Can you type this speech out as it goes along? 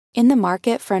In the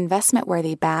market for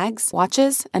investment-worthy bags,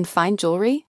 watches, and fine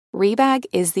jewelry, Rebag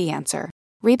is the answer.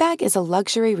 Rebag is a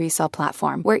luxury resale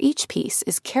platform where each piece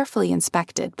is carefully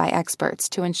inspected by experts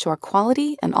to ensure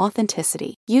quality and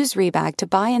authenticity. Use Rebag to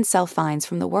buy and sell finds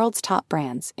from the world's top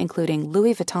brands, including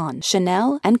Louis Vuitton,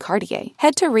 Chanel, and Cartier.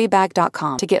 Head to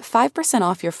Rebag.com to get 5%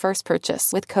 off your first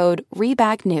purchase with code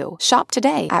REBAGNEW. Shop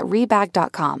today at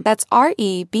Rebag.com. That's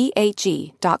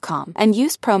REBAG.com. And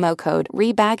use promo code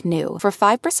REBAGNEW for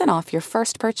 5% off your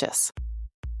first purchase.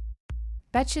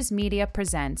 Betches Media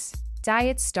presents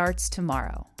Diet Starts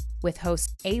Tomorrow with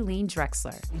host Aileen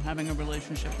Drexler. I'm having a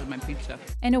relationship with my pizza.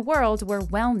 In a world where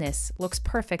wellness looks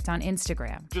perfect on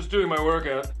Instagram, Just doing my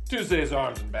workout. Tuesdays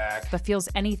arms and back. but feels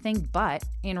anything but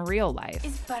in real life.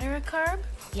 Is butter a carb?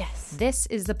 Yes. This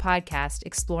is the podcast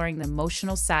exploring the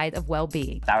emotional side of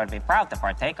well-being I would be proud to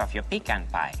partake of your pecan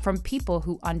pie. from people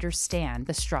who understand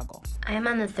the struggle. I am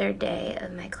on the third day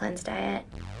of my cleanse diet.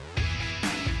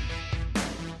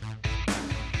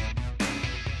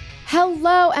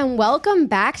 Hello and welcome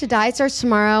back to Diet Starts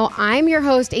Tomorrow. I'm your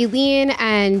host, Aileen,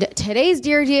 and today's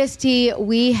Dear DST,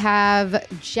 we have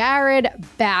Jared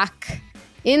back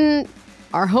in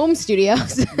our home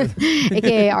studios,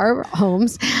 aka our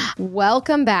homes.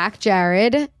 Welcome back,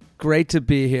 Jared. Great to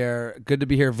be here. Good to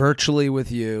be here virtually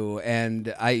with you.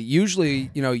 And I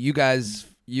usually, you guys,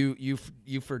 you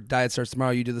for Diet Starts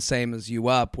Tomorrow, you do the same as You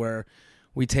Up, where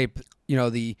we tape,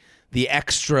 the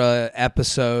extra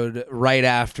episode right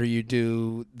after you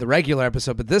do the regular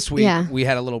episode. But this week we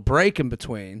had a little break in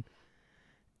between,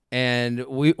 and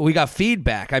we got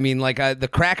feedback. I mean, the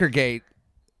Cracker Gate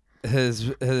has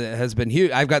been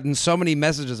huge. I've gotten so many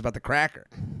messages about the cracker.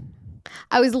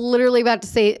 I was literally about to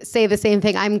say the same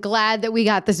thing. I'm glad that we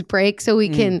got this break so we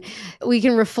can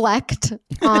reflect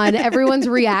on everyone's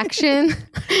reaction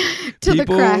to the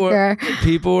cracker.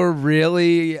 People were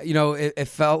really, it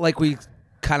felt like we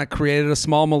kind of created a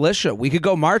small militia. We could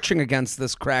go marching against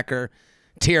this cracker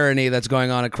tyranny that's going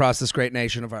on across this great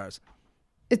nation of ours.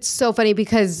 It's so funny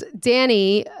because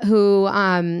Danny, who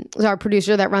is our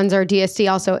producer that runs our DST,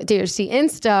 also DST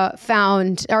Insta,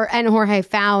 and Jorge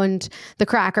found the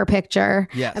cracker picture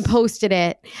and posted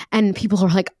it. And people are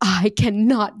like, I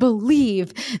cannot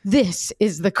believe this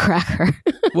is the cracker.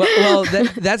 Well,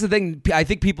 that's the thing. I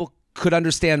think people could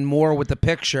understand more with the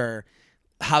picture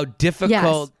how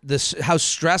difficult how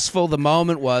stressful the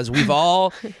moment was. We've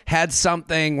all had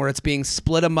something where it's being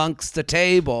split amongst the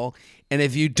table, and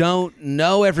if you don't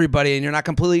know everybody and you're not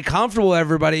completely comfortable with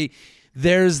everybody,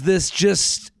 there's this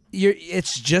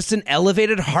it's just an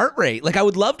elevated heart rate. Like, I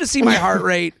would love to see my heart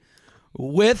rate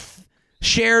with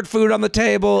shared food on the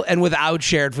table and without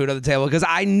shared food on the table, because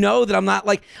I know that I'm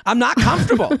not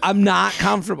comfortable. I'm not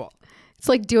comfortable. It's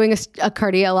like doing a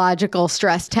cardiological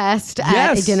stress test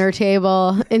at a dinner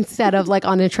table instead of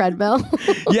on a treadmill.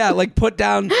 Yeah, put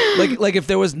down like if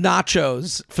there was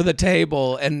nachos for the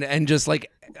table and just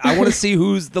I want to see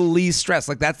who's the least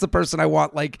stressed. That's the person I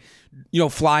want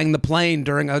flying the plane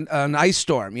during an ice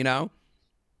storm,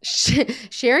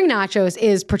 Sharing nachos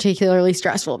is particularly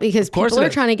stressful because people are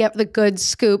trying to get the good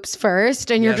scoops first,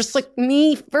 and you're just like,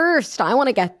 me first. I want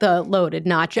to get the loaded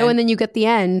nacho, and then you get the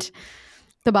end.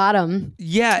 The bottom.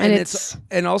 Yeah,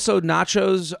 and also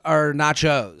nachos are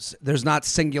nachos. There's not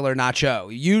singular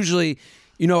nacho. Usually,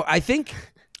 I think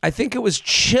it was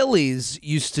Chili's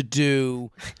used to do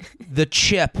the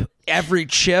chip. Every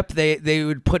chip, they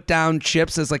would put down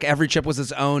chips as every chip was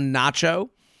its own nacho.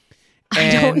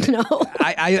 And I don't know.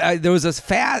 I there was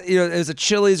there was a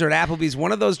Chili's or an Applebee's.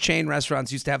 One of those chain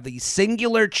restaurants used to have the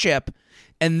singular chip,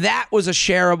 and that was a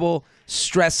shareable,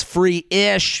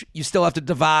 stress-free-ish. You still have to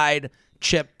divide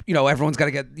chip, everyone's got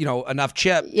to get enough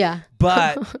chip,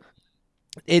 but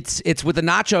it's with the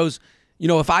nachos.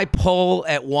 If I pull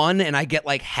at one and I get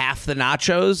half the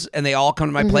nachos and they all come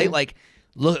to my plate,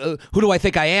 look, who do I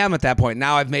think I am at that point?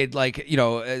 Now I've made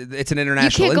it's an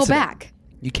international you can't incident. Go back.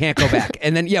 You can't go back.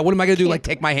 And then what am I gonna do?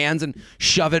 Take my hands and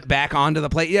shove it back onto the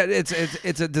plate? Yeah,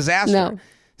 it's a disaster. No,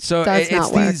 so does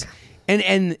not work.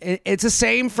 And it's the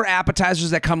same for appetizers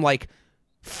that come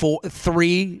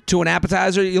 3 to an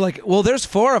appetizer. You're like, well, there's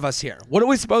 4 of us here. What are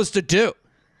we supposed to do?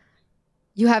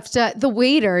 You have to, the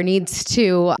waiter needs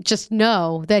to just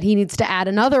know that he needs to add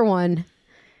another one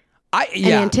and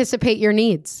anticipate your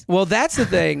needs. Well, that's the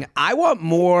thing. I want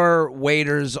more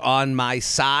waiters on my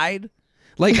side.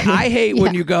 I hate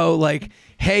when you go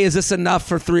hey, is this enough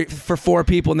for 4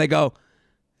 people? And they go,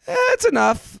 it's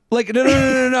enough. No.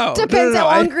 Depends how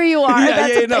hungry you are.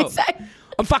 That's what they say.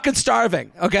 I'm fucking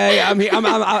starving. Okay,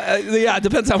 it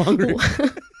depends how hungry.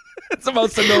 It's the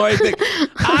most annoying thing.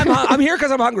 I'm here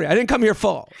because I'm hungry. I didn't come here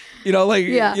full.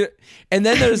 And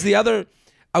then there's the other.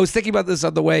 I was thinking about this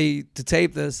on the way to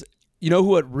tape this. You know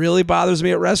what really bothers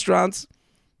me at restaurants?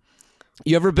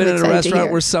 You ever been in a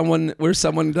restaurant where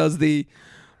someone does the,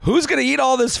 who's going to eat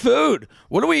all this food?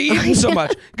 What are we eating so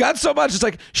much? Got so much. It's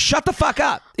like, shut the fuck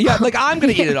up. Yeah, like I'm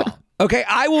going to eat it all. Okay,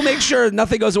 I will make sure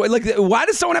nothing goes away. Like, why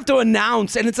does someone have to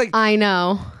announce? And it's like, I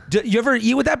know. Do you ever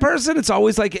eat with that person? It's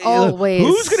always like, always.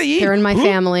 Who's going to eat? They're in my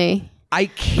family. I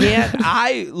can't.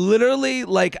 I literally,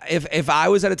 like, if I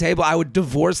was at a table, I would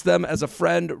divorce them as a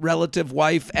friend, relative,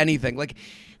 wife, anything. Like,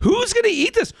 who's going to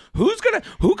eat this? Who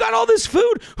got all this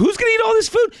food? Who's going to eat all this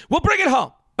food? We'll bring it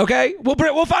home. Okay?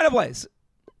 We'll find a place.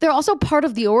 They're also part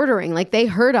of the ordering. Like, they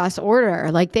heard us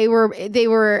order. Like, they were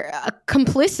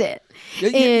complicit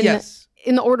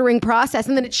in the ordering process.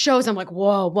 And then it shows, I'm like,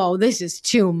 whoa, this is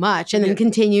too much. And then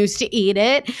continues to eat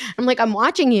it. I'm like, I'm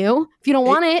watching you. If you don't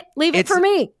want it, leave it for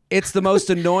me. It's the most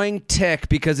annoying tick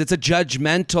because it's a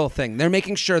judgmental thing. They're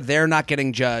making sure they're not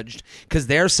getting judged because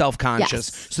they're self-conscious.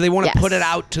 Yes. So they want to put it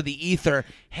out to the ether.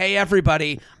 Hey,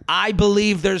 everybody, I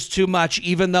believe there's too much,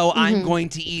 even though I'm going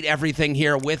to eat everything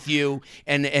here with you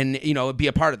and be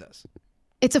a part of this.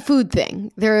 It's a food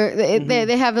thing.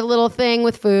 They have a little thing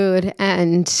with food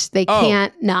and they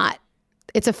can't not.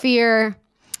 It's a fear.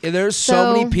 There's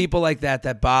so many people like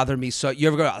that bother me. So you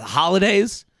ever go to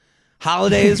holidays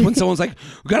when someone's like,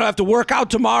 we're gonna have to work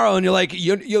out tomorrow, and you're like,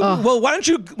 well, why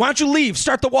don't you leave?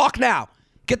 Start the walk now.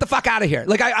 Get the fuck out of here.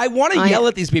 Like I want to yell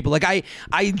at these people. Like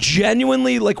I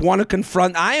genuinely like want to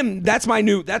confront. That's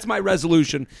my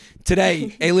resolution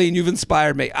today. Aileen, you've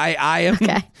inspired me. I am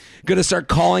gonna start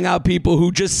calling out people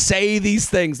who just say these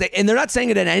things. And they're not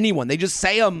saying it at anyone. They just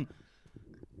say them.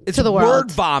 It's to the world.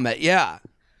 Word vomit. Yeah.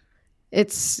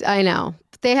 I know.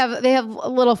 They have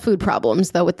little food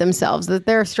problems though with themselves that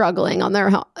they're struggling on their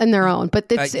own. But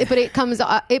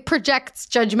it projects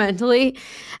judgmentally,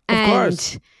 and of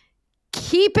course.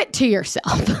 Keep it to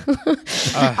yourself.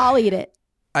 I'll eat it.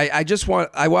 I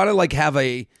want to like have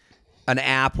an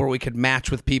app where we could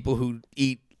match with people who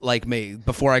eat like me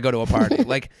before I go to a party.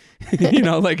 Like,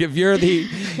 like if you're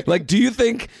do you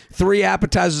think 3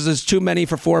 appetizers is too many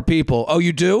for 4 people? Oh,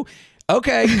 you do?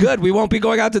 Okay, good. We won't be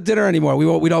going out to dinner anymore.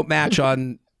 We don't match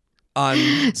on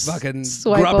fucking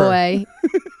swipe Grubber. Away.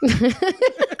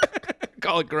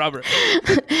 Call it Grubber.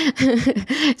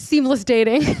 Seamless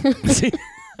dating.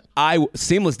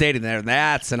 Seamless dating there.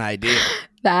 That's an idea.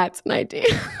 That's an idea.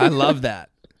 I love that.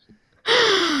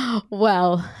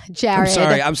 Well, Jared.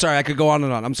 I'm sorry. I could go on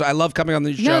and on. I'm sorry. I love coming on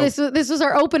the show. No, this was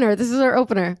our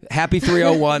opener. Happy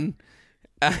 301.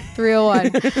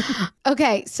 301.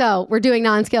 Okay, so we're doing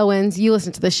non-scale wins. You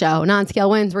listen to the show. Non-scale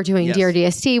wins. We're doing Dear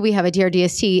DST. We have a Dear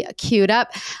DST queued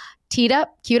up.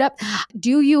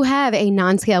 Do you have a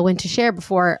non-scale win to share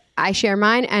before I share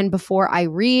mine and before I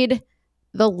read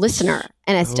the listener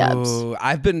NS Dubs?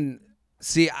 I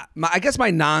guess my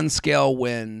non-scale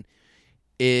win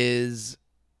is,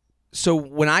 so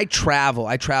when I travel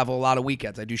a lot of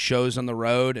weekends. I do shows on the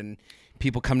road and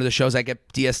people come to the shows. I get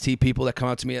DST people that come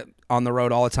up to me on the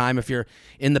road all the time. If you're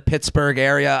in the Pittsburgh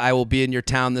area, I will be in your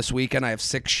town this weekend. I have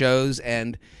 6 shows,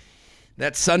 and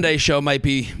that Sunday show might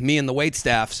be me and the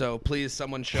waitstaff, so please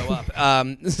someone show up.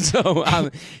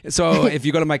 So if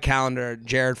you go to my calendar,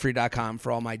 jaredfree.com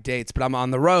for all my dates, but I'm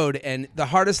on the road, and the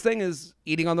hardest thing is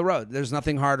eating on the road. There's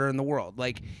nothing harder in the world.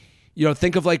 Like,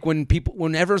 think of like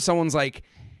whenever someone's like,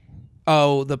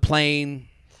 oh, the plane,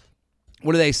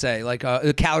 what do they say? Like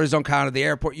the calories don't count at the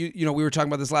airport. We were talking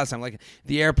about this last time. Like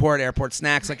the airport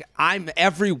snacks. Like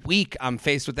every week I'm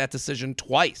faced with that decision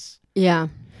twice. Yeah.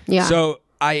 So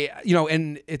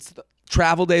and it's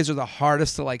travel days are the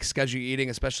hardest to like schedule eating,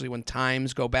 especially when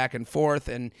times go back and forth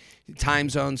and time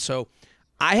zones. So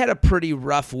I had a pretty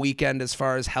rough weekend as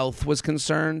far as health was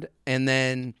concerned, and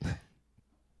then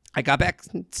I got back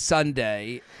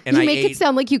Sunday, and you make it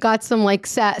sound like you got some like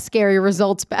scary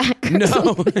results back.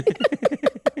 No.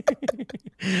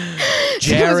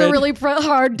 Jared, it was a really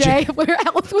hard day where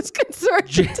health was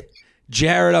concerned.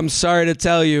 Jared, I'm sorry to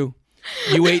tell you,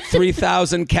 you ate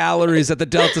 3,000 calories at the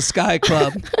Delta Sky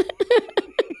Club.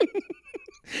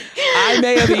 I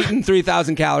may have eaten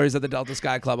 3,000 calories at the Delta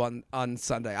Sky Club on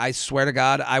Sunday. I swear to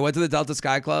God, I went to the Delta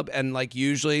Sky Club, and like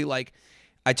usually, like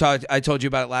I told you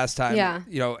about it last time. Yeah.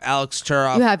 Alex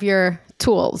Turoff. You have your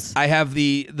tools. I have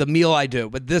the meal I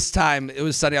do, but this time it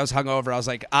was Sunday. I was hungover. I was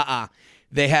like,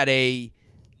 They had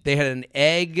an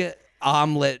egg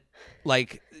omelet,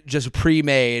 like just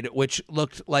pre-made, which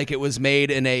looked like it was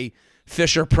made in a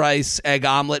Fisher Price egg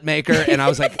omelet maker, and I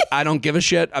was like, I don't give a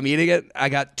shit. I'm eating it. I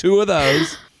got 2 of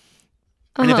those.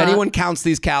 And if anyone counts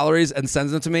these calories and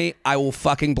sends them to me, I will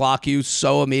fucking block you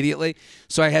so immediately.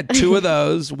 So I had 2 of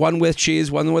those, one with cheese,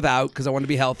 one without, because I wanted to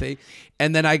be healthy.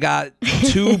 And then I got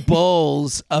 2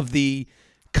 bowls of the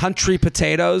country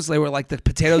potatoes. They were like the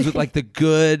potatoes with like the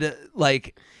good,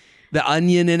 like the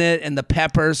onion in it and the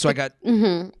pepper. So I got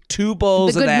 2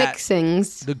 bowls of that.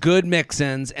 The good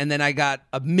mix-ins. And then I got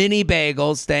a mini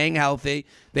bagel, staying healthy.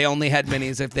 They only had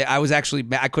minis.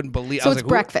 I couldn't believe. So it's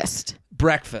breakfast.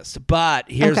 Breakfast.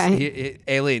 But here's,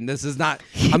 Aileen, this is not,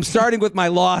 I'm starting with my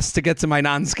loss to get to my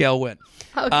non-scale win.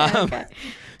 Okay.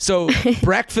 So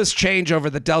breakfast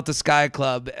changeover, the Delta Sky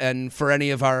Club, and for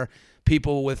any of our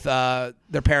people with their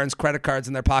parents' credit cards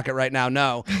in their pocket right now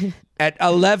know, at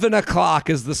 11 o'clock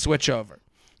is the switchover.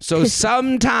 So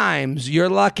sometimes you're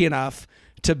lucky enough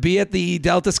to be at the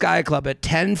Delta Sky Club at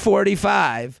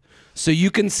 10:45 so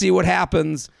you can see what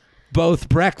happens both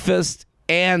breakfast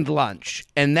and lunch.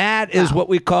 And that is what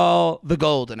we call the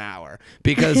golden hour,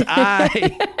 because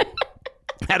I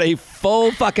had a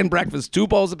full fucking breakfast, 2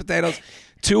 bowls of potatoes,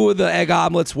 2 of the egg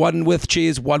omelets, 1 with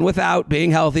cheese, 1 without,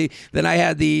 being healthy. Then I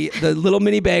had the little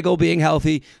mini bagel, being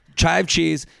healthy, chive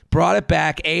cheese, brought it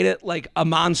back, ate it like a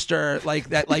monster, like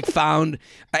that, like found,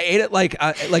 I ate it like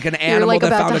an animal like that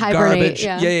about found to a hibernate,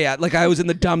 garbage. Yeah. Like I was in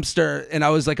the dumpster and I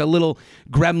was like a little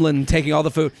gremlin taking all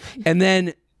the food. And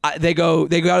then they go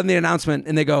out in the announcement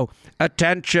and they go,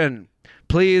 attention,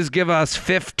 please give us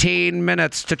 15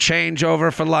 minutes to change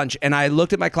over for lunch. And I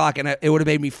looked at my clock and it would have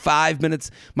made me 5 minutes.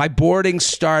 My boarding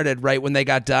started right when they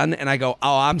got done. And I go,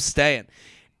 oh, I'm staying.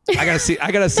 I gotta see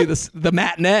the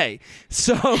matinee.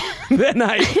 So then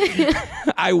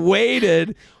I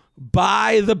waited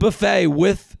by the buffet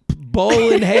with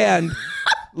bowl in hand,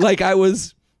 like I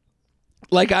was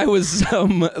please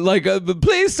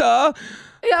sir.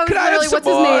 Yeah, can I have some what's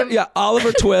more? His name? Yeah,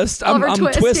 Oliver Twist. I'm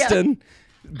twisting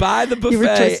by the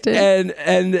buffet,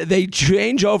 and they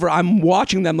change over. I'm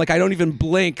watching them like I don't even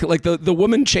blink. Like the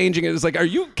woman changing it is like,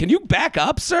 can you back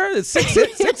up, sir? It's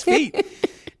 6 feet.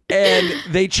 And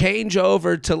they change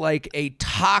over to like a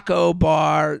taco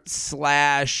bar /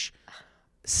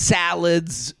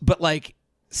 salads, but like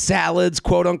salads,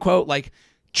 quote unquote, like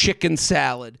chicken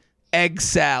salad, egg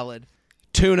salad,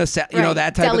 tuna salad, you know,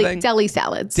 that type of thing. Deli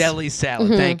salads. Deli salad,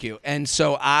 thank you. And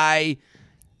so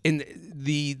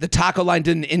the taco line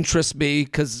didn't interest me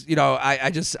because, you know,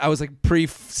 I was like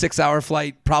pre-6-hour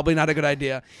flight, probably not a good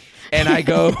idea. And I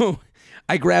go...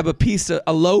 I grab a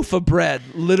loaf of bread,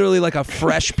 literally like a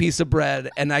fresh piece of bread,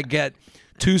 and I get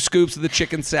 2 scoops of the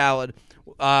chicken salad,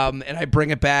 and I bring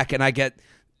it back, and I get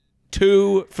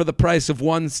 2 for the price of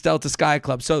 1 Delta Sky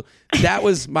Club. So that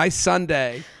was my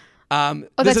Sunday. This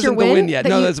that's your isn't the win yet.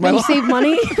 No, that's my loss. You saved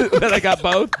money? That I got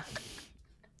both.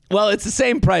 Well, it's the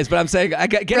same price, but I'm saying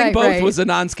getting both was a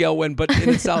non-scale win, but in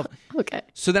itself. Okay.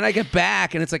 So then I get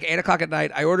back, and it's like 8 o'clock at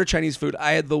night. I order Chinese food.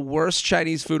 I had the worst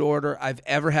Chinese food order I've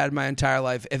ever had in my entire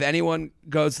life. If anyone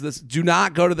goes to this, do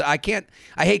not go to I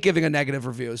hate giving a negative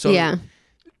review. So yeah.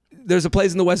 There's a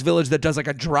place in the West Village that does like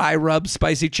a dry rub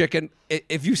spicy chicken.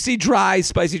 If you see dry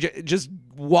spicy chicken, just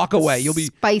walk away. You'll be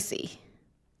spicy.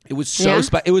 It was so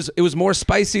spicy. It was more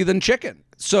spicy than chicken.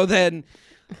 So then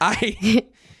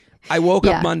I woke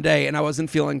up Monday and I wasn't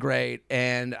feeling great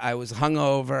and I was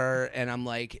hungover and I'm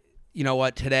like, you know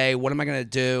what, today, what am I gonna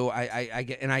do?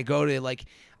 I go to like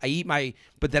I eat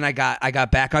but then I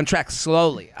got back on track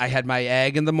slowly. I had my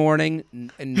egg in the morning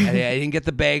and I didn't get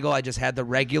the bagel. I just had the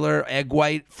regular egg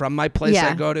white from my place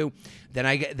I go to. Then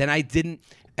I didn't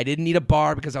eat a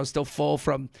bar because I was still full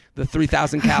from the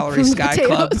 3,000 calorie Sky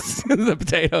Club, the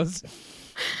potatoes.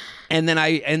 And then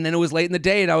it was late in the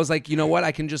day and I was like, you know what?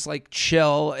 I can just like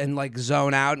chill and like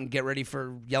zone out and get ready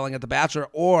for Yelling at the Bachelor.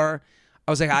 Or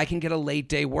I was like, I can get a late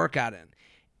day workout in.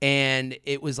 And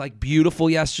it was like beautiful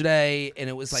yesterday and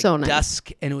it was like so nice.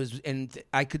 Dusk and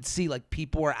I could see like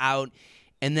people were out.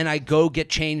 And then I go get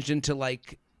changed into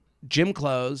like gym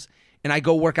clothes and I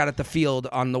go work out at the field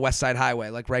on the West Side Highway,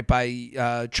 like right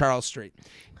by Charles Street.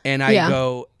 And I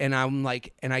go and I'm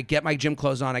like, and I get my gym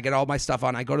clothes on, I get all my stuff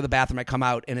on, I go to the bathroom, I come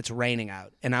out and it's raining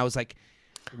out. And I was like,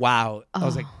 wow. I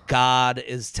was like, God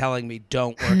is telling me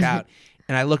don't work out.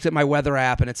 And I looked at my weather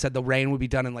app and it said the rain would be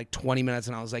done in like 20 minutes.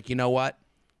 And I was like, you know what?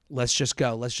 Let's just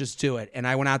go. Let's just do it. And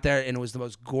I went out there and it was the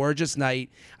most gorgeous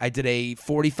night. I did a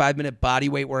 45-minute body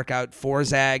weight workout,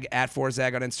 Forzag, at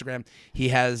Forzag on Instagram. He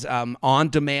has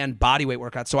on-demand body weight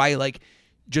workouts. So I like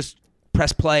just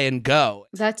press play and go.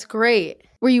 That's great.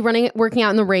 Were you working out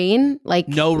in the rain? Like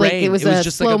no rain. Like it was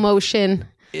just slow motion.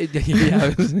 It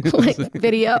was like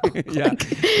video. Yeah,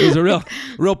 it was a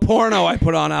real porno I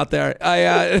put on out there.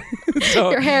 So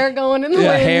your hair going in the wind.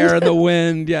 Yeah, hair in the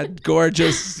wind. Yeah,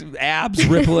 gorgeous abs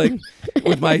rippling.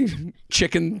 with my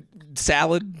chicken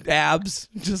salad abs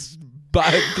just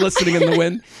glistening in the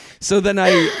wind. So then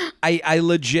I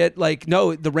legit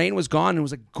the rain was gone and it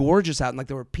was like gorgeous out and like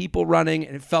there were people running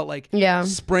and it felt like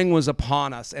spring was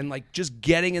upon us and like just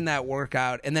getting in that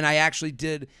workout. And then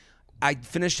I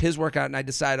finished his workout and I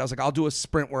decided I was like, I'll do a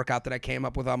sprint workout that I came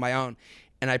up with on my own.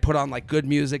 And I put on like good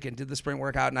music and did the sprint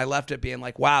workout and I left it being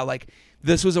like, wow, like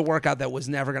this was a workout that was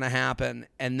never going to happen.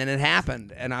 And then it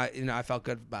happened. And I felt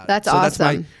good about it. That's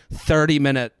awesome. That's my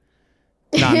 30-minute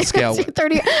non-scale.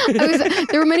 30.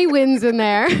 There were many wins in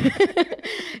there.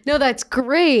 No, that's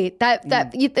great.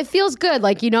 It feels good.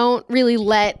 Like you don't really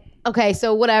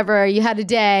so whatever, you had a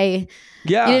day.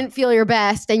 Yeah. You didn't feel your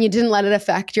best and you didn't let it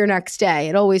affect your next day.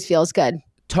 It always feels good.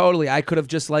 Totally. I could have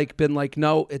just been like,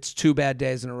 no, it's 2 bad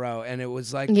days in a row. And it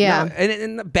was like, no.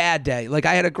 And a bad day. Like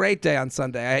I had a great day on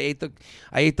Sunday. I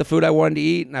ate the food I wanted to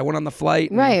eat and I went on the flight.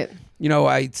 And, right.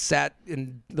 I sat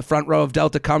in the front row of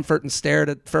Delta Comfort and stared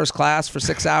at first class for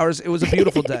 6 hours. It was a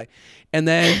beautiful day. And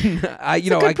then it's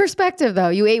a good perspective though.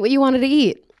 You ate what you wanted to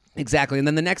eat. Exactly. And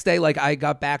then the next day, I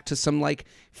got back to some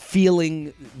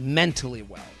feeling mentally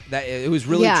well. That it was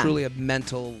really truly a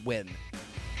mental win.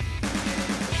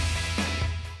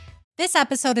 This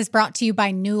episode is brought to you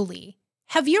by Nuuly.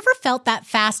 Have you ever felt that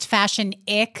fast fashion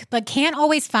ick, but can't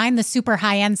always find the super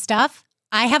high-end stuff?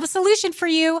 I have a solution for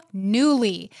you,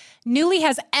 Nuuly. Nuuly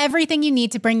has everything you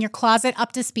need to bring your closet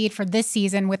up to speed for this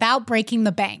season without breaking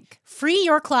the bank. Free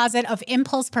your closet of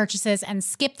impulse purchases and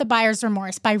skip the buyer's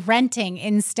remorse by renting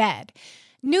instead.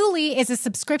 Nuuly is a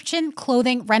subscription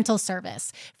clothing rental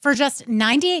service. For just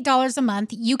 $98 a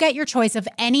month, you get your choice of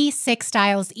any 6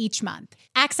 styles each month.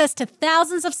 Access to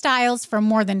thousands of styles from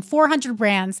more than 400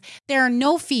 brands. There are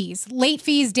no fees, late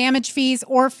fees, damage fees,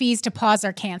 or fees to pause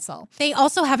or cancel. They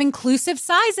also have inclusive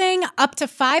sizing, up to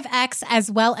 5X, as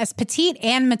well as petite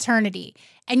and maternity.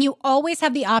 And you always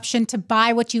have the option to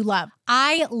buy what you love.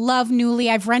 I love Nuuly.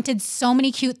 I've rented so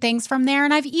many cute things from there,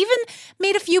 and I've even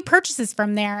made a few purchases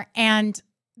from there, and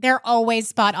they're always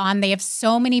spot on. They have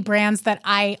so many brands that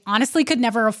I honestly could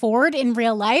never afford in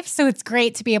real life, so it's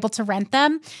great to be able to rent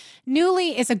them.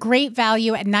 Nuuly is a great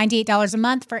value at $98 a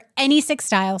month for any 6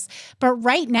 styles, but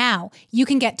right now, you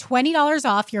can get $20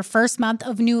 off your first month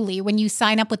of Nuuly when you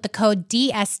sign up with the code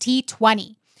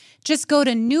DST20. Just go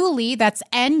to Nuuly, that's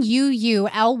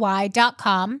NUULY.com,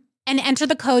 and enter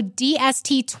the code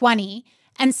DST20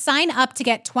 and sign up to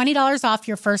get $20 off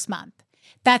your first month.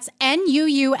 That's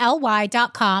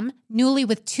NUULY.com, Nuuly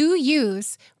with 2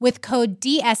 U's, with code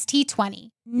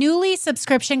DST20. Nuuly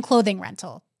subscription clothing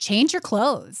rental. Change your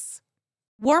clothes.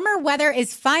 Warmer weather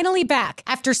is finally back.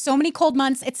 After so many cold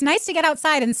months, it's nice to get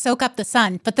outside and soak up the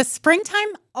sun, but the springtime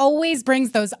always brings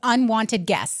those unwanted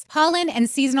guests, pollen and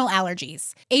seasonal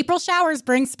allergies. April showers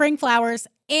bring spring flowers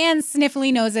and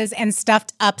sniffly noses and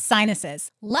stuffed up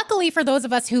sinuses. Luckily for those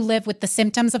of us who live with the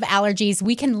symptoms of allergies,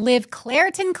 we can live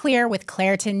Claritin Clear with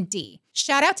Claritin D.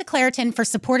 Shout out to Claritin for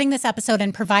supporting this episode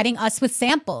and providing us with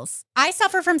samples. I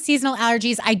suffer from seasonal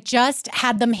allergies. I just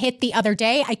had them hit the other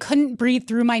day. I couldn't breathe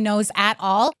through my nose at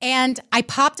all. And I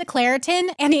popped a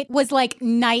Claritin and it was like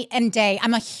night and day.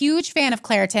 I'm a huge fan of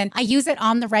Claritin. I use it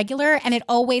on the regular and it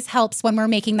always helps when we're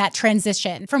making that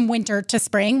transition from winter to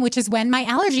spring, which is when my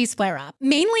allergies flare up.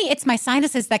 Mainly it's my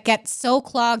sinuses that get so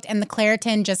clogged and the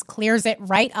Claritin just clears it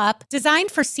right up.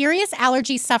 Designed for serious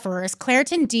allergy sufferers,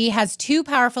 Claritin D has 2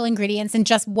 powerful ingredients in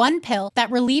just 1 pill that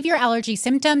relieve your allergy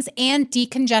symptoms and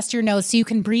decongest your nose so you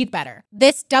can breathe better.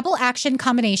 This double action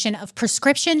combination of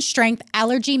prescription strength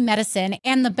allergy medicine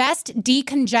and the best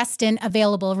decongestant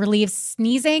available relieves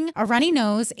sneezing, a runny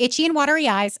nose, itchy and watery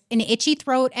eyes, an itchy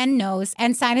throat and nose,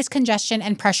 and sinus congestion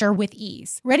and pressure with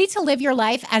ease. Ready to live your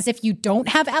life as if you don't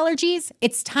have allergies?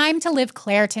 It's time to live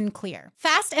Claritin Clear.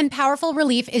 Fast and powerful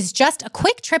relief is just a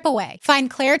quick trip away. Find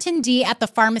Claritin D at the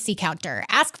pharmacy counter.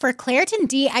 Ask for Claritin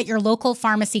D at your local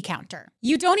pharmacy counter.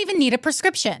 You don't even need a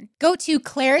prescription. Go to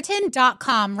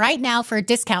Claritin.com right now for a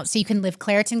discount so you can live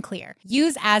Claritin Clear.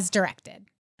 Use as directed.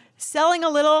 Selling a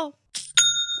little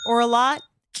or a lot?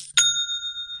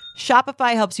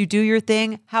 Shopify helps you do your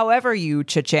thing however you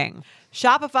cha-ching.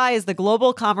 Shopify is the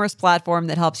global commerce platform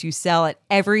that helps you sell at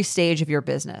every stage of your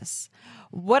business.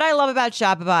 What I love about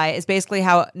Shopify is basically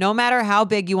how no matter how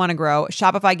big you want to grow,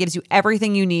 Shopify gives you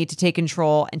everything you need to take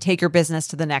control and take your business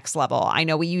to the next level. I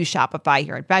know we use Shopify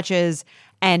here at Betches,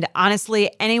 and honestly,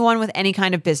 anyone with any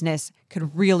kind of business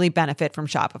could really benefit from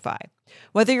Shopify.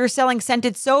 Whether you're selling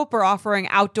scented soap or offering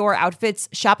outdoor outfits,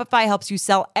 Shopify helps you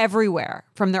sell everywhere,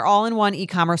 from their all-in-one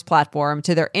e-commerce platform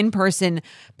to their in-person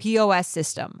POS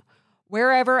system.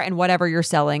 Wherever and whatever you're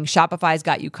selling, Shopify's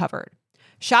got you covered.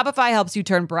 Shopify helps you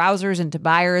turn browsers into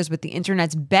buyers with the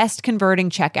internet's best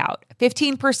converting checkout,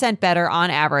 15% better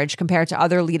on average compared to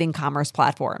other leading commerce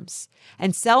platforms.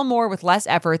 And sell more with less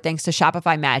effort thanks to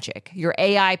Shopify Magic, your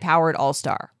AI-powered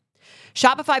all-star.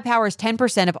 Shopify powers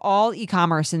 10% of all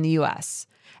e-commerce in the U.S.,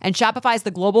 and Shopify is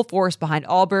the global force behind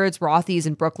Allbirds, Rothy's,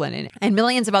 and Brooklyn, and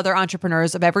millions of other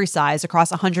entrepreneurs of every size across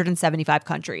 175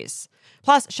 countries.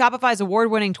 Plus, Shopify's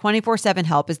award-winning 24/7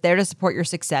 help is there to support your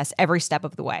success every step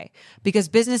of the way. Because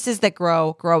businesses that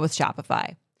grow, grow with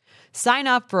Shopify. Sign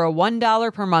up for a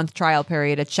 $1 per month trial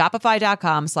period at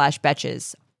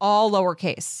shopify.com/betches, all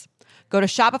lowercase. Go to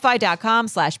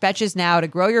shopify.com/betches now to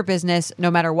grow your business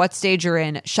no matter what stage you're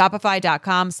in.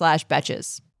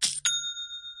 Shopify.com/betches.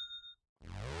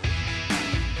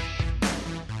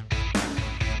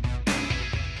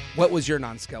 What was your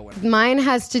non-scale winner? Mine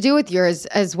has to do with yours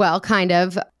as well, kind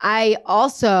of. I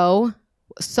also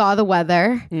saw the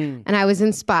weather and I was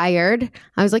inspired.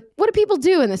 I was like, what do people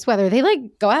do in this weather? They like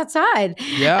go outside.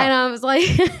 Yeah. And I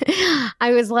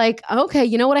was like, okay,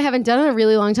 you know what I haven't done in a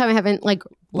really long time? I haven't like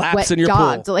Laps in your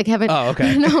jogged. pool. Like haven't. Oh,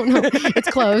 okay. No, it's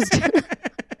closed.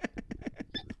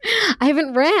 I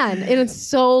haven't ran in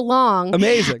so long.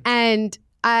 Amazing. And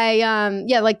I,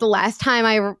 like the last time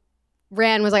I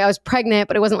ran was like I was pregnant,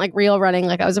 but it wasn't like real running.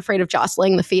 Like I was afraid of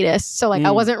jostling the fetus. So like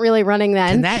I wasn't really running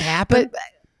then. Can that happen? But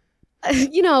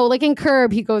like in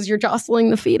Curb, he goes, "You're jostling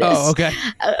the fetus." Oh, okay.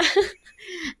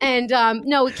 And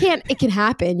no, it can't. It can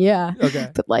happen. Yeah. Okay.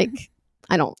 But like,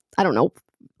 I don't know.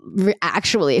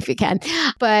 Actually, if you can.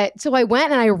 But so I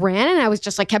went and I ran and I was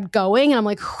just like kept going and I'm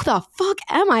like, who the fuck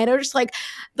am I? And I was just like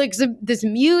this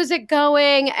music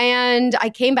going and I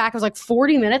came back. I was like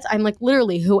 40 minutes. I'm like,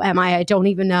 literally, who am I? I don't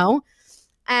even know.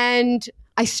 And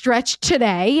I stretched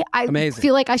today. Amazing.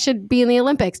 Feel like I should be in the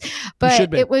Olympics,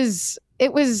 but it was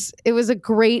a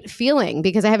great feeling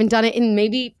because I haven't done it in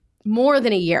maybe more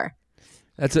than a year.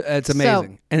 That's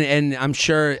amazing. So, and I'm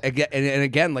sure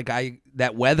again like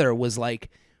that weather was like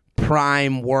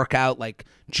prime workout, like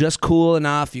just cool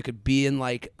enough you could be in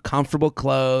like comfortable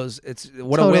clothes. It's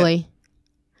what totally. a win.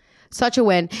 Such a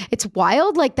win. It's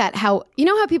wild like that how you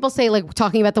know how people say like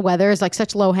talking about the weather is like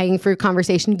such low hanging fruit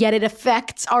conversation, yet it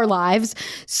affects our lives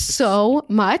so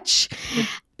much.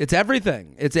 It's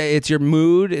everything. It's your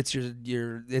mood. It's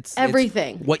it's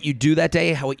everything. It's what you do that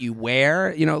day, what you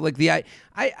wear. You know, like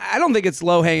I don't think it's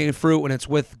low hanging fruit when it's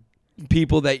with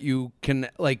people that you can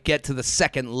like get to the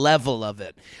second level of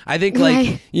it. I think like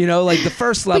right. Like the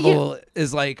first level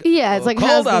is like it's like cold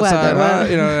how's the outside,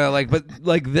 weather? but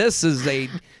like this is a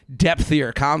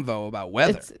depthier convo about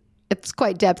weather. It's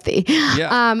quite depthy.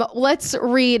 Yeah. Let's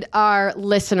read our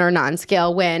listener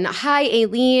non-scale win. Hi,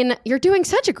 Aileen. You're doing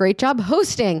such a great job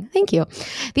hosting. Thank you.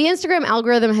 The Instagram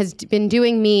algorithm has been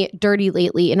doing me dirty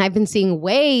lately, and I've been seeing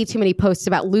way too many posts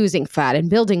about losing fat and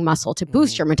building muscle to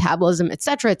boost your metabolism, et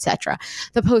cetera, et cetera.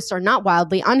 The posts are not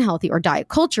wildly unhealthy or diet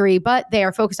culture-y, but they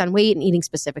are focused on weight and eating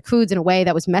specific foods in a way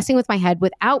that was messing with my head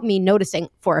without me noticing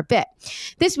for a bit.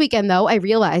 This weekend, though, I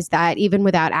realized that even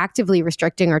without actively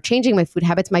restricting or changing my food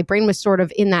habits, my brain was sort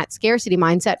of in that scarcity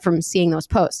mindset from seeing those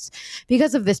posts.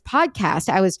 Because of this podcast,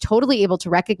 I was totally able to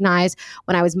recognize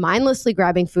when I was mindlessly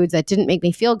grabbing foods that didn't make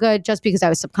me feel good just because I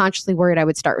was subconsciously worried I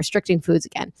would start restricting foods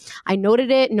again. I noted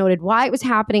why it was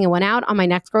happening and went out on my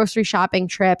next grocery shopping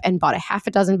trip and bought a half a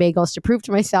dozen bagels to prove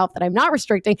to myself that I'm not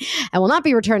restricting and will not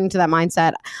be returning to that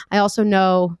mindset. I also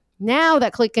know now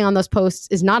that clicking on those posts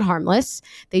is not harmless.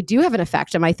 They do have an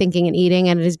effect on my thinking and eating,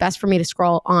 and it is best for me to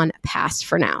scroll on past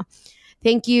for now.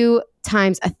 Thank you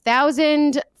times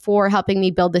 1,000 for helping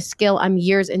me build this skill. I'm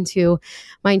years into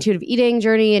my intuitive eating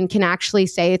journey and can actually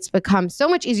say it's become so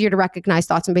much easier to recognize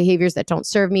thoughts and behaviors that don't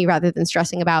serve me rather than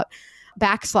stressing about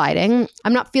backsliding.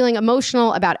 I'm not feeling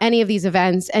emotional about any of these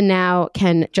events and now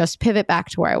can just pivot back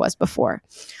to where I was before.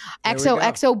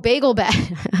 XOXO Bagel Batch.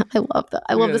 I love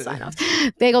the sign-offs.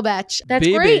 Bagel Batch. That's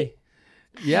BB. Great.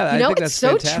 Yeah, I think that's it's so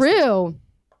fantastic. true.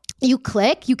 You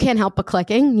click, you can't help but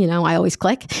clicking. I always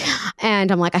click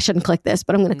and I'm like, I shouldn't click this,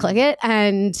 but I'm going to click it.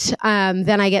 And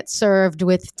then I get served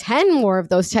with 10 more of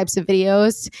those types of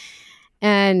videos.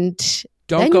 And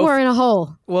then you are in a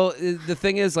hole. Well, the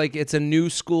thing is like, it's a new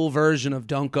school version of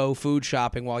don't go food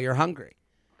shopping while you're hungry.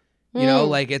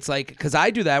 Like it's like, cause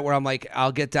I do that where I'm like,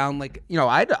 I'll get down like,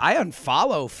 I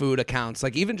unfollow food accounts,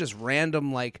 like even just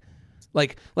random, like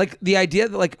the idea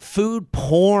that like food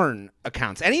porn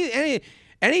accounts, any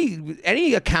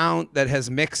account that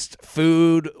has mixed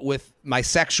food with my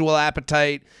sexual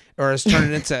appetite or has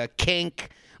turned it into kink,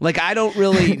 like I don't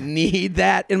really need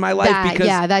that in my life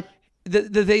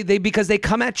because they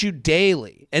come at you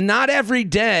daily, and not every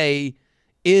day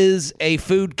is a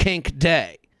food kink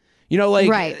day. You know, like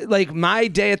Right. like my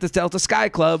day at the Delta Sky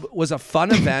Club was a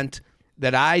fun event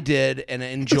that I did and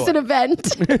enjoyed. It's an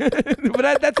event.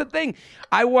 But that's the thing.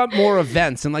 I want more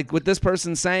events. And like what this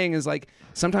person's saying is like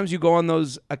sometimes you go on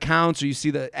those accounts or you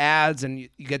see the ads and you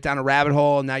get down a rabbit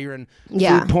hole and now you're in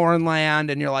food porn land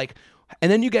and you're like,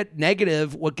 and then you get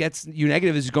negative. What gets you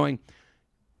negative is going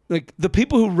like the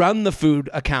people who run the food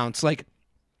accounts, like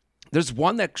there's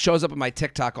one that shows up on my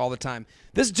TikTok all the time.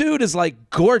 This dude is like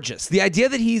gorgeous. The idea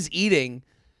that he's eating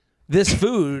this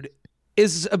food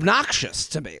is obnoxious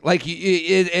to me. Like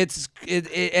it's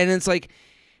like,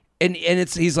 and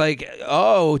he's like,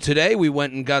 oh, today we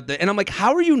went and got the, and I'm like,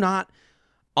 how are you not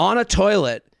on a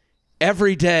toilet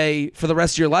every day for the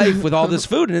rest of your life with all this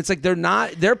food? And it's like,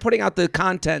 they're putting out the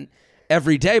content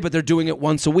every day, but they're doing it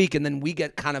once a week. And then we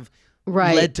get kind of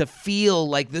led to feel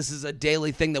like this is a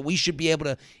daily thing that we should be able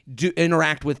to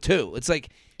interact with too. It's like,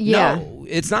 no,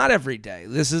 it's not every day.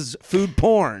 This is food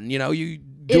porn. You know, it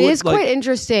is quite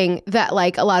interesting that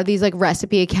like a lot of these like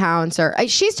recipe accounts or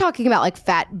she's talking about like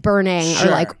fat burning or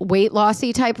like weight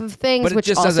lossy type of things, which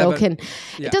also it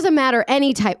doesn't matter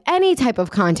any type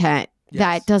of content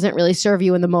that doesn't really serve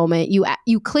you in the moment.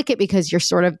 You click it because you're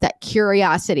sort of that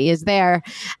curiosity is there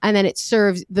and then it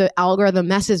serves the algorithm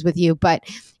messes with you. But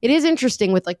it is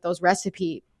interesting with like those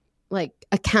recipe like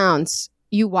accounts,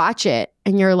 you watch it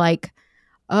and you're like,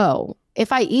 oh,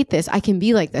 if I eat this, I can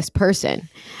be like this person.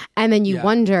 And then you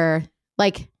wonder,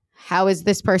 like, how is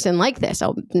this person like this?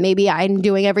 Oh, maybe I'm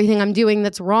doing everything I'm doing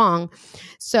that's wrong.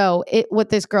 So what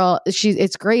this girl,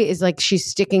 it's great is like she's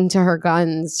sticking to her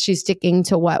guns. She's sticking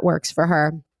to what works for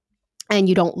her. And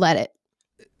you don't let it.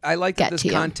 I like that this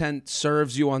content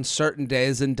serves you on certain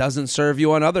days and doesn't serve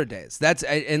you on other days. That's,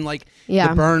 and like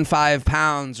the burn 5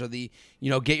 pounds or the,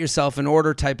 get yourself in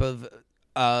order type of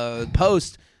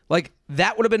post. Like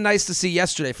that would have been nice to see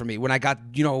yesterday for me when I got,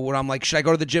 when I'm like, should I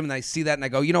go to the gym? And I see that and I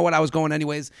go, you know what? I was going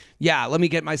anyways. Yeah, let me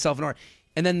get myself in order.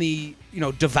 And then the,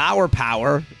 devour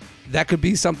power, that could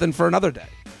be something for another day.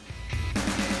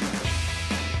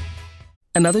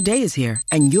 Another day is here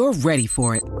and you're ready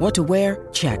for it. What to wear?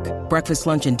 Check. Breakfast,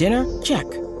 lunch, and dinner? Check.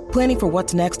 Planning for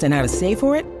what's next and how to save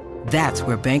for it? That's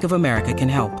where Bank of America can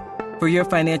help. For your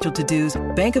financial to-dos,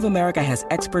 Bank of America has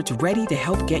experts ready to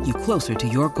help get you closer to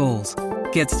your goals.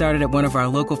 Get started at one of our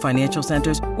local financial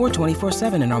centers or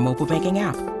 24/7 in our mobile banking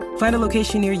app. Find a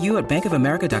location near you at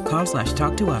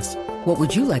bankofamerica.com/talktous. What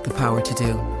would you like the power to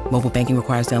do? Mobile banking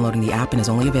requires downloading the app and is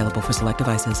only available for select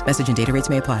devices. Message and data rates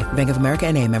may apply. Bank of America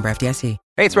N.A., member FDIC.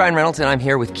 Hey, it's Ryan Reynolds, and I'm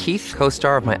here with Keith,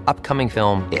 co-star of my upcoming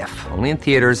film, If, only in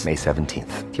theaters May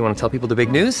 17th. Do you want to tell people the big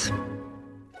news?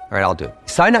 All right, I'll do it.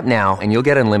 Sign up now and you'll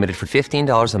get unlimited for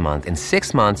 $15 a month and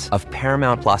 6 months of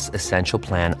Paramount Plus Essential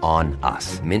Plan on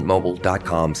us.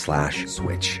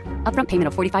 MintMobile.com/switch. Upfront payment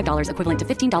of $45 equivalent to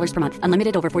 $15 per month.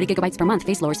 Unlimited over 40 gigabytes per month.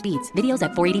 Face lower speeds. Videos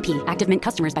at 480p. Active Mint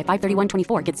customers by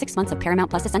 531.24 get 6 months of Paramount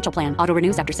Plus Essential Plan. Auto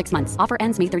renews after 6 months. Offer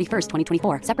ends May 31st,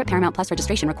 2024. Separate Paramount Plus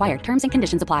registration required. Terms and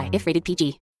conditions apply if rated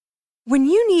PG. When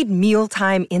you need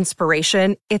mealtime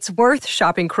inspiration, it's worth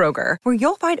shopping Kroger, where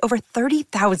you'll find over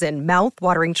 30,000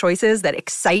 mouth-watering choices that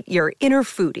excite your inner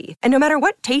foodie. And no matter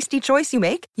what tasty choice you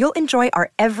make, you'll enjoy our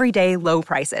everyday low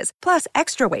prices, plus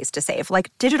extra ways to save,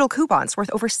 like digital coupons worth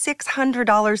over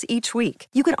 $600 each week.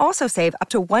 You can also save up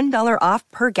to $1 off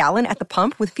per gallon at the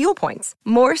pump with fuel points.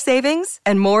 More savings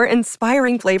and more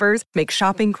inspiring flavors make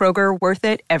shopping Kroger worth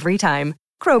it every time.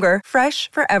 Kroger, fresh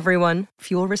for everyone.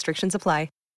 Fuel restrictions apply.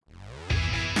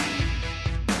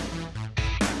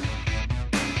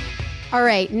 All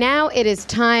right, now it is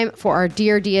time for our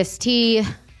Dear DST.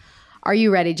 Are you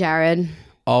ready, Jared?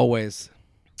 Always.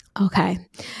 Okay.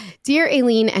 Dear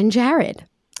Aileen and Jared,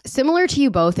 similar to you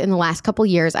both, in the last couple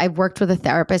years, I've worked with a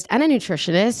therapist and a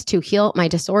nutritionist to heal my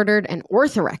disordered and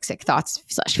orthorexic thoughts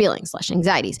 / feelings /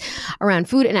 anxieties around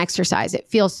food and exercise. It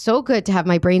feels so good to have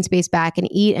my brain space back and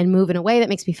eat and move in a way that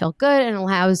makes me feel good and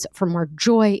allows for more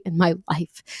joy in my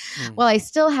life. While I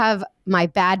still have my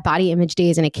bad body image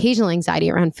days and occasional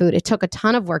anxiety around food, it took a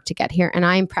ton of work to get here, and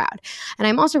I'm proud. And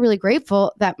I'm also really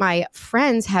grateful that my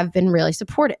friends have been really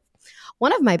supportive.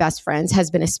 One of my best friends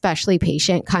has been especially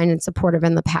patient, kind, and supportive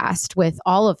in the past with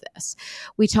all of this.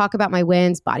 We talk about my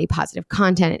wins, body positive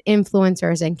content, and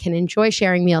influencers, and can enjoy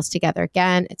sharing meals together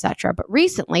again, etc. But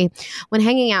recently, when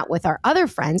hanging out with our other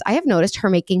friends, I have noticed her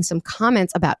making some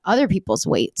comments about other people's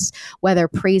weights, whether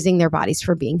praising their bodies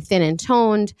for being thin and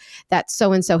toned, that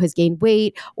so-and-so has gained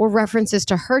weight, or references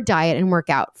to her diet and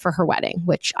workout for her wedding,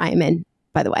 which I am in,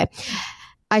 by the way.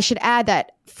 I should add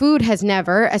that food has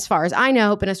never, as far as I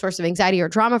know, been a source of anxiety or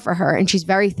drama for her, and she's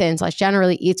very thin, /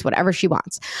 generally eats whatever she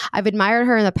wants. I've admired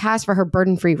her in the past for her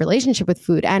burden-free relationship with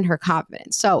food and her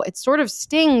confidence. So it sort of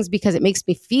stings because it makes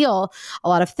me feel a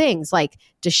lot of things. Like,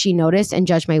 does she notice and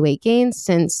judge my weight gain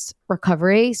since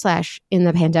recovery / in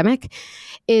the pandemic?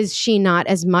 Is she not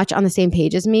as much on the same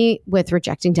page as me with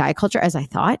rejecting diet culture as I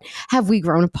thought? Have we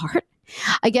grown apart?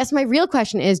 I guess my real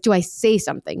question is, do I say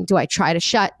something? Do I try to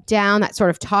shut down that sort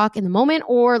of talk in the moment,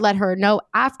 or let her know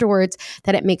afterwards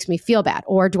that it makes me feel bad?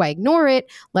 Or do I ignore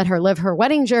it, let her live her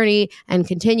wedding journey, and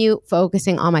continue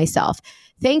focusing on myself?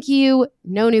 Thank you.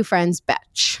 No new friends,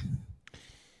 Betch.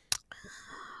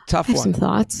 Tough I have one. some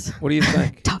thoughts. What do you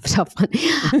think? Tough one.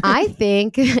 I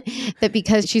think that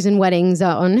because she's in wedding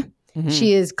zone,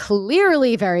 she is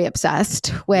clearly very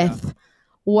obsessed with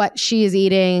what she is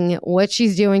eating, what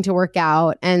she's doing to work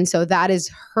out. And so that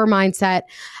is her mindset.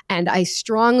 And I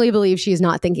strongly believe she's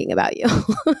not thinking about you,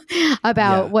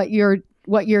 about what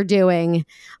you're doing.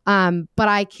 But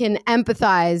I can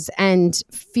empathize and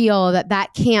feel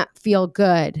that can't feel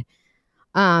good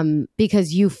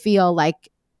because you feel like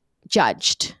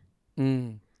judged,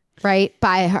 right?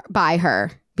 By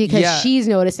her because she's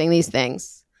noticing these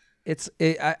things.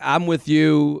 I'm with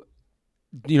you.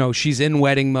 You know, she's in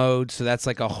wedding mode, so that's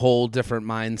like a whole different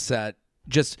mindset.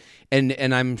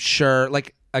 And I'm sure,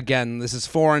 like, again, this is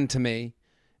foreign to me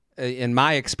in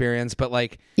my experience, but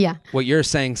like, what you're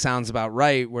saying sounds about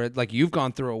right. Where like you've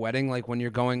gone through a wedding, like when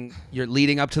you're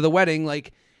leading up to the wedding,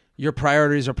 like your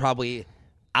priorities are probably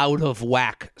out of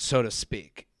whack, so to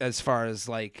speak, as far as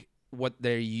like what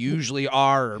they usually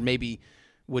are, or maybe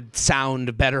would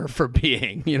sound better for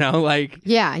being, you know, like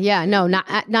no,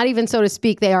 not even so to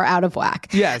speak, they are out of whack.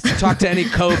 Yes, talk to any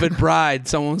COVID bride,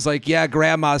 someone's like, yeah,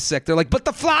 grandma's sick, they're like, but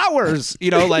the flowers,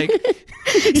 you know, like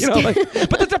you know, like,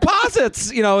 but the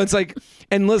deposits, you know, it's like.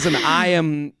 And listen,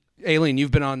 Aileen,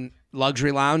 you've been on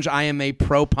Luxury Lounge. I am a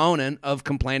proponent of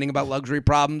complaining about luxury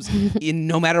problems in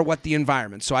no matter what the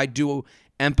environment. So I do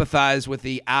empathize with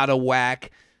the out of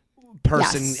whack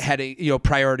person heading, you know,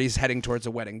 priorities heading towards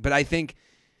a wedding. But I think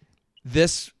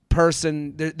this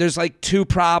person, there's like two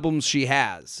problems she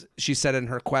has. She said in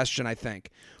her question, I think.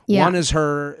 One is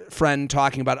her friend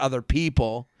talking about other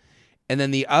people, and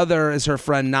then the other is her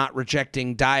friend not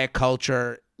rejecting diet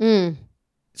culture.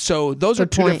 So those are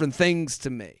two different things to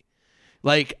me.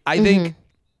 Like, I think,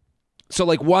 so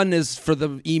like one is for the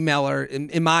emailer,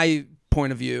 in my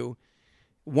point of view,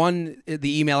 one,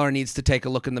 the emailer needs to take a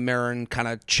look in the mirror and kind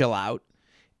of chill out.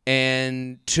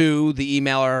 And two, the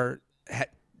emailer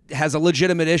has a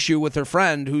legitimate issue with her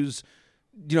friend who's,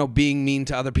 you know, being mean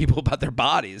to other people about their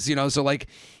bodies, you know? So like,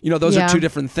 you know, those are two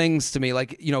different things to me.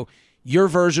 Like, you know, your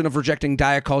version of rejecting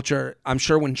diet culture, I'm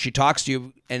sure when she talks to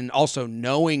you and also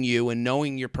knowing you and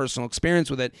knowing your personal experience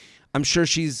with it, I'm sure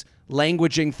she's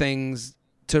languaging things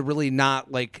to really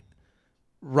not like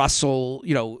rustle,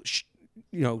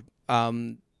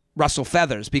 rustle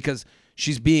feathers, because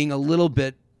she's being a little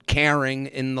bit caring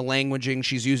in the languaging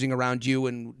she's using around you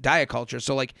and diet culture.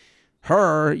 So like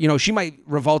her, you know, she might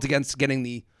revolt against getting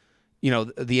the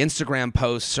Instagram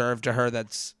post served to her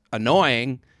that's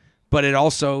annoying, but it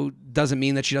also doesn't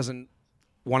mean that she doesn't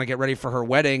want to get ready for her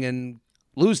wedding and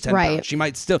lose 10 pounds. She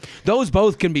might still, those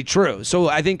both can be true. So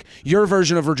I think your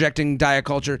version of rejecting diet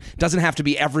culture doesn't have to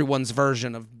be everyone's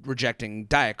version of rejecting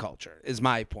diet culture, is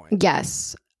my point.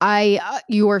 Yes.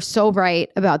 You are so right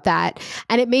about that.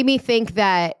 And it made me think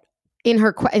that in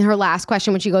her last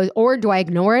question, when she goes, or do I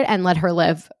ignore it and let her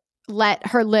live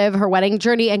her wedding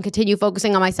journey and continue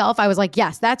focusing on myself? I was like,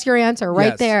 yes, that's your answer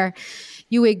right there.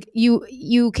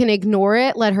 You can ignore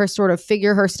it, let her sort of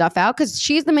figure her stuff out, because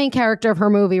she's the main character of her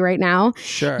movie right now.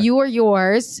 Sure. You are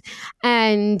yours,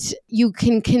 and you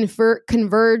can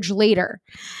converge later.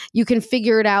 You can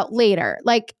figure it out later.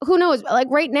 Like, who knows? Like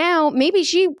right now, maybe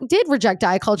she did reject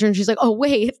diet culture and she's like, oh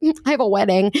wait, I have a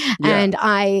wedding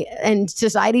and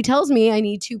society tells me I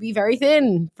need to be very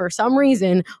thin for some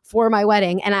reason for my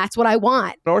wedding, and that's what I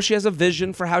want. Or she has a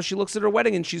vision for how she looks at her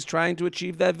wedding and she's trying to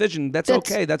achieve that vision. That's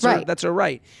okay. That's right. That's her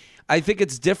right. I think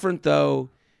it's different though.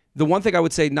 The one thing I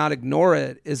would say, not ignore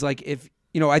it, is like, if,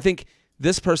 you know, I think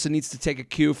this person needs to take a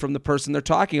cue from the person they're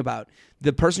talking about.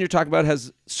 The person you're talking about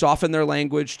has softened their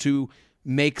language to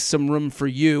make some room for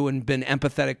you and been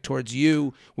empathetic towards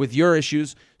you with your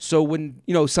issues. So when,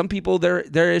 you know, some people,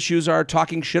 their issues are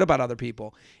talking shit about other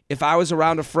people. If I was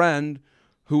around a friend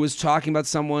who was talking about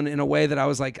someone in a way that I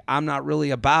was like, I'm not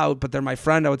really about, but they're my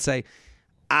friend, I would say,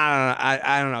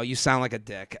 I don't know. You sound like a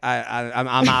dick.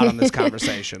 I'm out on this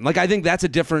conversation. Like, I think that's a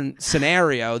different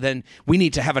scenario than we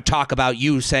need to have a talk about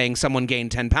you saying someone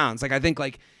gained 10 pounds. Like, I think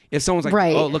like If someone's like,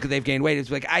 Right. oh, look, they've gained weight,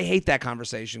 it's like, I hate that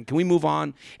conversation. Can we move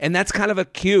on? And that's kind of a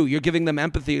cue. You're giving them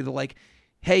empathy to like,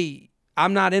 hey,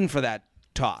 I'm not in for that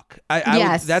talk.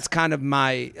 Yes. That's kind of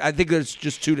I think there's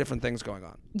just two different things going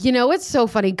on. You know what's so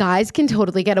funny? Guys can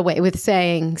totally get away with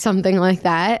saying something like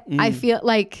that. I feel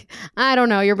like, I don't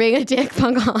know, you're being a dick,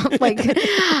 fuck off.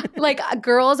 Like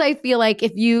girls, I feel like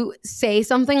if you say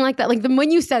something like that, like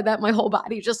when you said that, my whole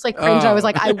body just like cringed. I was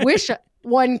like, I wish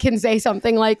one can say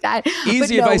something like that.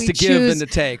 Easy advice to give than to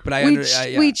take, but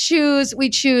we choose.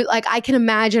 Like I can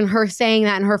imagine her saying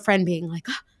that and her friend being like,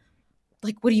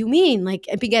 like, what do you mean? Like,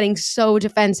 I'd be getting so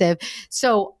defensive.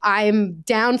 So I'm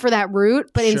down for that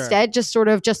route, but instead just sort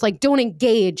of just like don't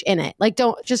engage in it. Like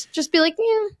don't just be like,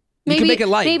 yeah, maybe, you can make it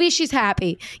light. Maybe she's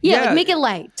happy. Yeah, like make it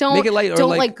light. Don't make it light, or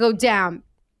don't like go down.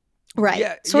 Right.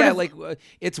 Yeah, sort of, like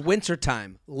it's winter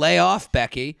time. Lay off,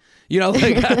 Becky. You know,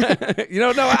 like you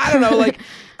know, no, I don't know. Like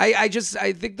I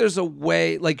think there's a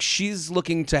way. Like she's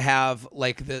looking to have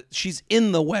like she's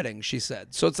in the wedding. She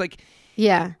said so. It's like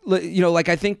yeah, you know, like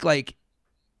I think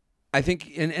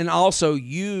and also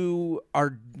you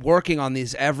are working on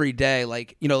these every day.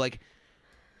 Like you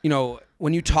know,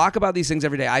 when you talk about these things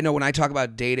every day. I know when I talk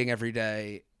about dating every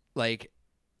day, like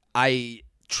I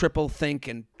triple think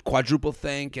and quadruple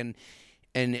think and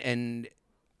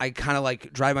I kind of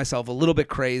like drive myself a little bit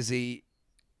crazy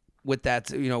with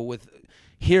that, you know, with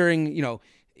hearing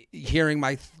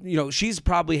my, you know, she's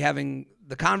probably having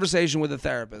the conversation with a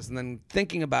therapist and then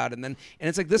thinking about it and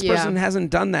it's like this person hasn't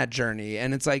done that journey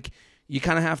and it's like you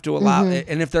kind of have to allow it.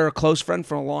 And if they're a close friend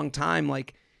for a long time,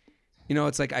 like, you know,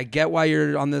 it's like I get why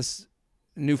you're on this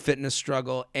new fitness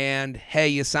struggle and hey,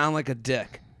 you sound like a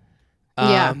dick.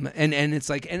 And it's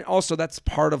like, and also that's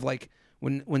part of like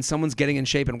when someone's getting in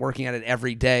shape and working at it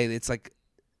every day, it's like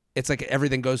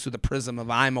everything goes through the prism of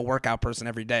I'm a workout person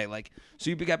every day. Like, so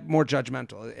you get more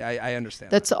judgmental. I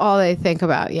understand. That's all they think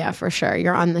about. Yeah, for sure.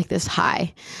 You're on like this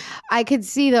high. I could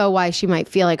see though why she might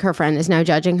feel like her friend is now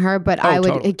judging her, but I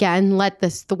would again let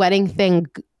the wedding thing,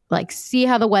 like see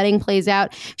how the wedding plays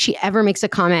out. If she ever makes a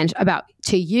comment about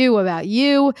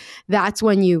you, that's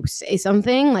when you say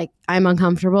something like, I'm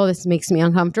uncomfortable. This makes me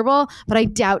uncomfortable. But I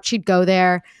doubt she'd go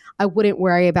there. I wouldn't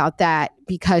worry about that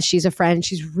because she's a friend.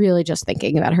 She's really just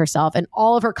thinking about herself. And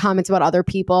all of her comments about other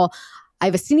people, I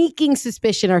have a sneaking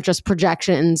suspicion are just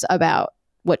projections about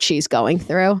what she's going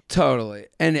through. Totally.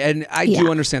 And I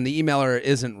do understand the emailer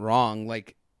isn't wrong.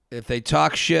 Like if they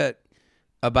talk shit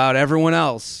about everyone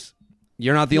else,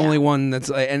 you're not the only one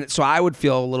that's, and so I would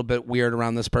feel a little bit weird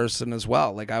around this person as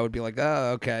well. Like I would be like,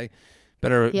 oh, okay,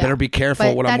 better be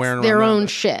careful what I'm wearing. It's their own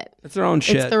shit. It's their own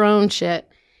shit. It's their own shit.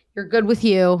 You're good with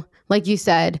you. Like you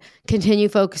said, continue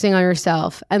focusing on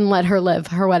yourself and let her live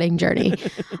her wedding journey.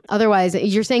 Otherwise,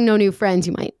 you're saying no new friends.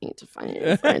 You might need to find a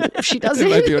new friend if she doesn't.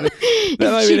 That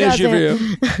might be an issue for you.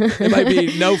 It might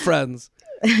be no friends.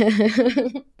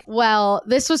 Well,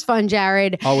 this was fun,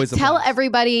 Jared. Always tell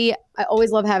everybody. I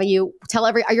always love having you.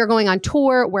 You're going on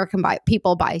tour. Where can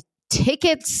people buy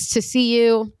tickets to see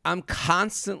you? I'm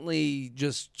constantly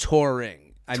just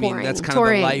touring. I mean, that's kind of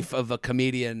the life of a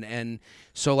comedian. And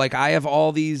so like I have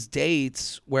all these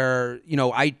dates where, you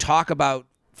know, I talk about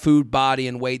food, body,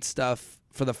 and weight stuff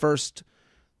for the first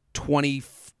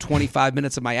 25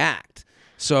 minutes of my act.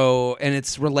 So, and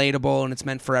it's relatable and it's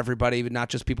meant for everybody, but not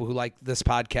just people who like this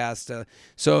podcast.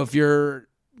 So if you're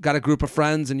got a group of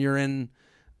friends and you're in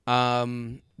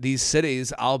these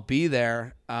cities, I'll be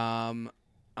there. I'm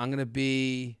going to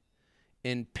be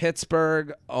in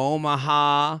Pittsburgh,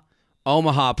 Omaha,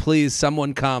 please,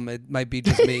 someone come. It might be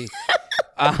just me.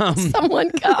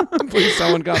 Someone come. Please,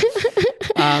 someone come.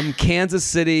 Kansas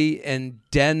City and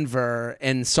Denver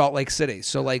and Salt Lake City.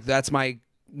 So, like, that's my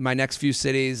next few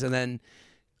cities. And then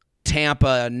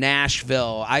Tampa,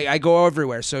 Nashville. I go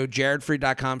everywhere. So,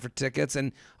 jaredfreed.com for tickets.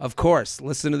 And, of course,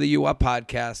 listen to the You Up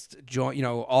podcast. Join, you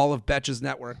know, all of Betch's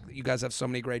network. You guys have so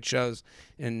many great shows.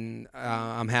 And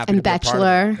I'm happy to be a part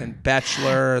of it. And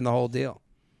Bachelor and the whole deal.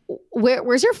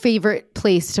 Where's your favorite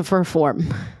place to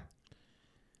perform?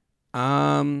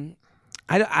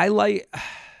 I like.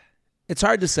 It's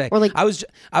hard to say. Or like, I was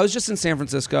just in San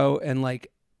Francisco and like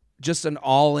just an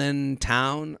all-in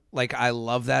town. Like I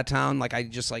love that town. Like I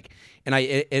just like, and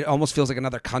it almost feels like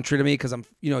another country to me because I'm,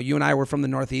 you know, you and I were from the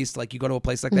Northeast. Like you go to a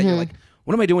place like that, you're like,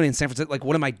 what am I doing in San Francisco? Like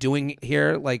what am I doing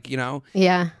here? Like, you know.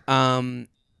 Yeah.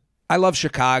 I love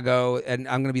Chicago, and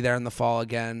I'm going to be there in the fall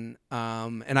again.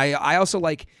 And I also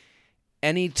like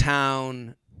any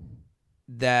town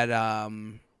that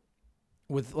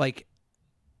with like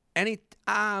any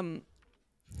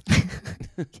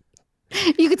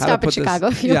you could stop at Chicago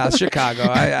if you want. Chicago.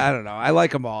 I don't know. I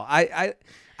like them all. I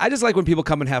I just like when people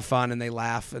come and have fun and they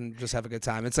laugh and just have a good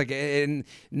time. It's like, and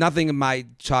nothing in my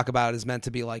talk about is meant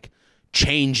to be like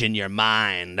changing your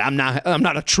mind. I'm not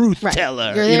a truth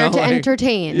teller. You're there to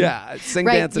entertain. Yeah, sing,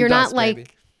 dance, and You're dust, not like baby.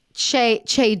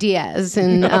 Che Diaz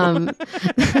and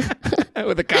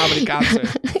with a comedy concert.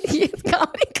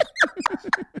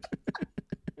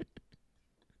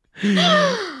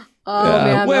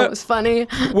 Man, that was funny.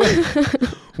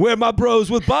 Where my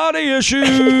bros with body issues?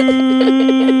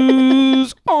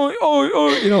 Oi, oi,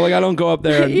 oi. You know, like I don't go up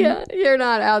there. Yeah, you're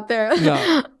not out there.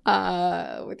 No.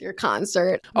 With your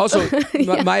concert. Also,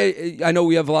 I know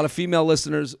we have a lot of female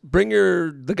listeners. Bring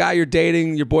the guy you're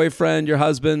dating, your boyfriend, your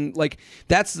husband. Like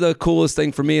that's the coolest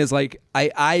thing for me is like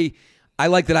I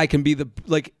like that I can be the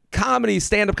like. Comedy,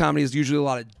 stand-up comedy is usually a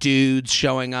lot of dudes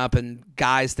showing up and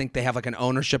guys think they have like an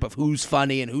ownership of who's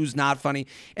funny and who's not funny.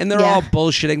 And they're all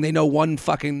bullshitting. They know one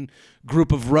fucking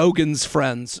group of Rogan's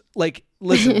friends. Like,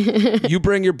 listen, you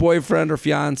bring your boyfriend or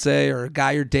fiance or a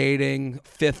guy you're dating,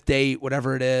 fifth date,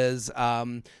 whatever it is,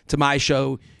 to my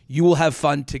show, you will have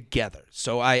fun together.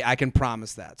 So I can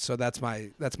promise that. So that's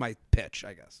my pitch,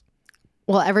 I guess.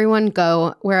 Well, everyone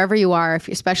go wherever you are,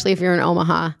 especially if you're in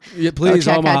Omaha. Yeah, please,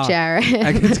 go check Omaha. out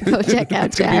Jared. Go check out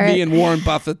It's going to be me and Warren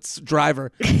Buffett's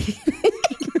driver.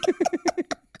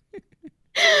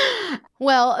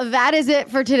 Well, that is it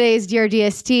for today's Dear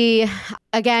DST.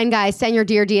 Again, guys, send your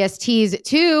Dear DSTs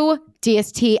to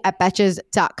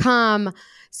dst@betches.com.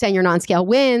 Send your non-scale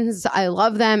wins. I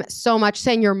love them so much.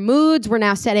 Send your moods. We're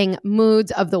now setting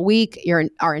moods of the week,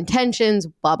 our intentions,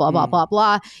 blah, blah, blah, blah,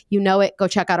 blah. You know it. Go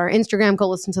check out our Instagram. Go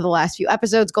listen to the last few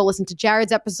episodes. Go listen to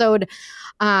Jared's episode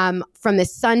from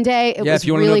this Sunday. It was if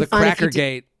you want really to know the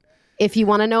Crackergate. If you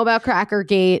want to know about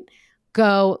Crackergate,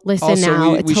 go listen also,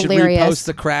 now. we It's should hilarious. repost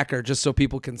the cracker just so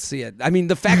people can see it. I mean,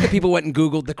 the fact that people went and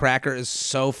Googled the cracker is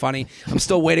so funny. I'm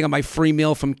still waiting on my free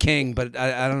meal from King, but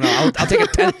I don't know.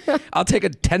 I'll take a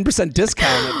 10%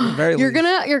 discount at the very least.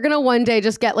 You're gonna one day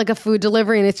just get like a food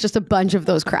delivery and it's just a bunch of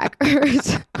those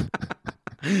crackers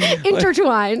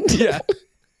intertwined. Yeah,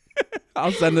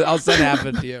 I'll send half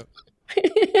it to you.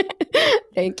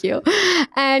 Thank you.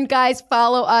 And guys,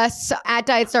 follow us at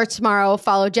Diet Starts Tomorrow.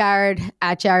 Follow Jared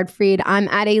at Jared Freed. I'm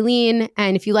at Aileen.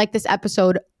 And if you like this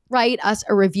episode, write us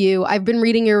a review. I've been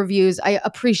reading your reviews. I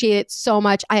appreciate it so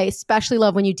much. I especially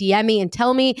love when you DM me and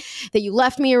tell me that you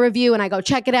left me a review and I go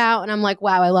check it out. And I'm like,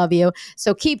 wow, I love you.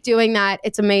 So keep doing that.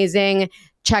 It's amazing.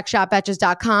 Check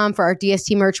shopbetches.com for our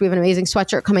DST merch. We have an amazing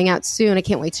sweatshirt coming out soon. I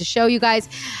can't wait to show you guys.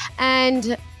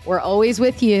 And we're always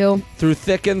with you. Through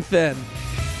thick and thin.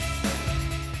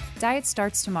 Diet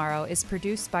Starts Tomorrow is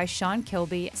produced by Sean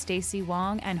Kilby, Stacey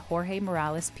Wong, and Jorge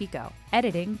Morales Pico.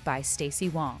 Editing by Stacey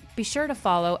Wong. Be sure to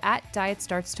follow at Diet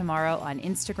Starts Tomorrow on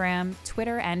Instagram,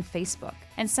 Twitter, and Facebook.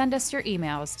 And send us your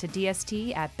emails to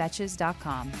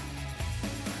dst@betches.com.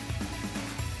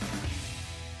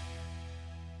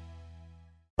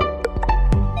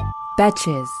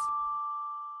 Betches.